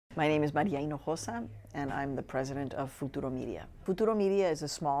My name is Maria Hinojosa, and I'm the president of Futuro Media. Futuro Media is a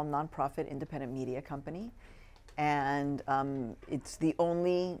small, nonprofit, independent media company, and it's the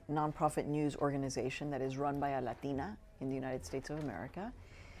only nonprofit news organization that is run by a Latina in the United States of America.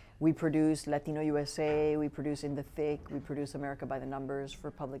 We produce Latino USA, we produce In the Thick, we produce America by the Numbers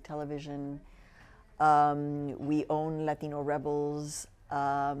for public television. We own Latino Rebels,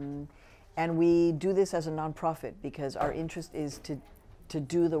 and we do this as a nonprofit because our interest is to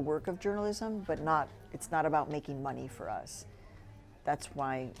do the work of journalism, but it's not about making money for us. That's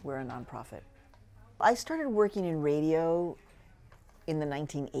why we're a nonprofit. I started working in radio in the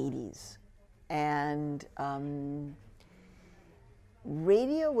 1980s, and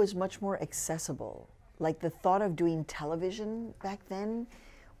radio was much more accessible. Like the thought of doing television back then,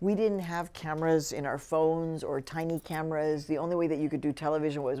 we didn't have cameras in our phones or tiny cameras. The only way that you could do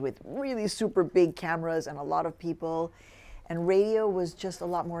television was with really super big cameras and a lot of people. And radio was just a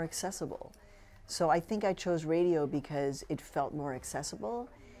lot more accessible. So I think I chose radio because it felt more accessible.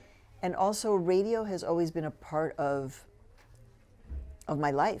 And also radio has always been a part of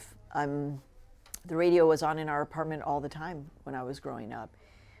my life. The radio was on in our apartment all the time when I was growing up.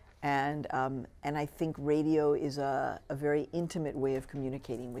 And I think radio is a very intimate way of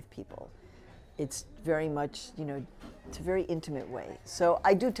communicating with people. It's very much, it's a very intimate way. So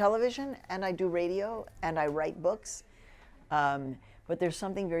I do television and I do radio and I write books. But there's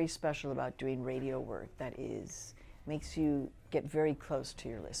something very special about doing radio work that makes you get very close to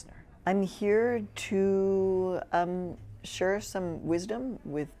your listener. I'm here to share some wisdom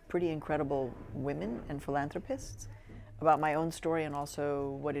with pretty incredible women and philanthropists about my own story and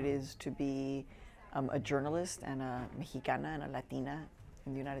also what it is to be a journalist and a Mexicana and a Latina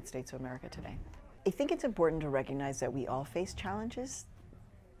in the United States of America today. I think it's important to recognize that we all face challenges.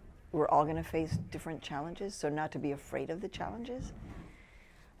 We're all going to face different challenges, so not to be afraid of the challenges.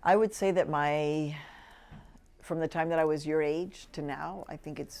 I would say that from the time that I was your age to now, I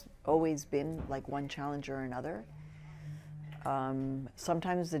think it's always been like one challenge or another.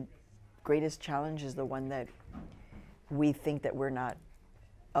 Sometimes the greatest challenge is the one that we think that we're not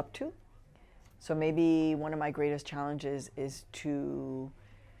up to. So maybe one of my greatest challenges is to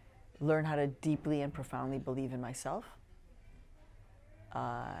learn how to deeply and profoundly believe in myself.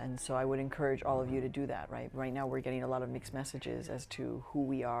 And so I would encourage all of you to do that, right? Right now we're getting a lot of mixed messages as to who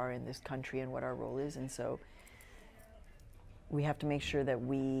we are in this country and what our role is. And so we have to make sure that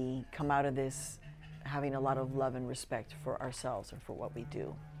we come out of this having a lot of love and respect for ourselves and for what we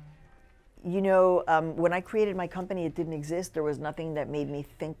do. When I created my company, it didn't exist. There was nothing that made me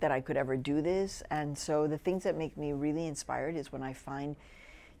think that I could ever do this. And so the things that make me really inspired is when I find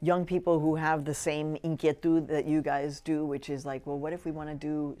young people who have the same inquietud that you guys do, which is like, well, what if we want to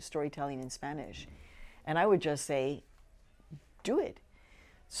do storytelling in Spanish? And I would just say, do it.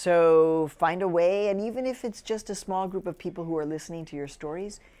 So find a way, and even if it's just a small group of people who are listening to your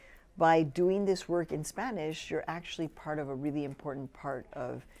stories, by doing this work in Spanish, you're actually part of a really important part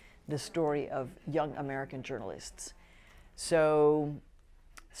of the story of young American journalists. So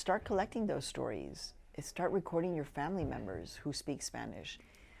start collecting those stories. Start recording your family members who speak Spanish.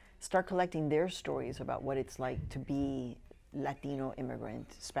 Start collecting their stories about what it's like to be Latino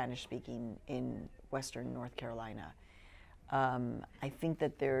immigrant, Spanish-speaking in Western North Carolina. I think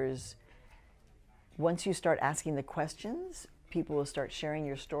that once you start asking the questions, people will start sharing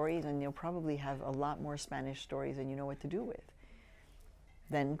your stories, and you'll probably have a lot more Spanish stories than you know what to do with.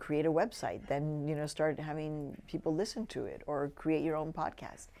 Then create a website. Then start having people listen to it, or create your own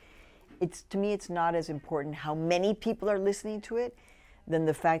podcast. To me, it's not as important how many people are listening to it than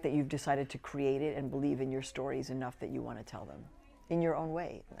the fact that you've decided to create it and believe in your stories enough that you want to tell them in your own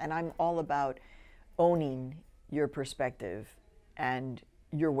way. And I'm all about owning your perspective and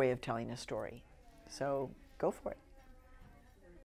your way of telling a story. So go for it.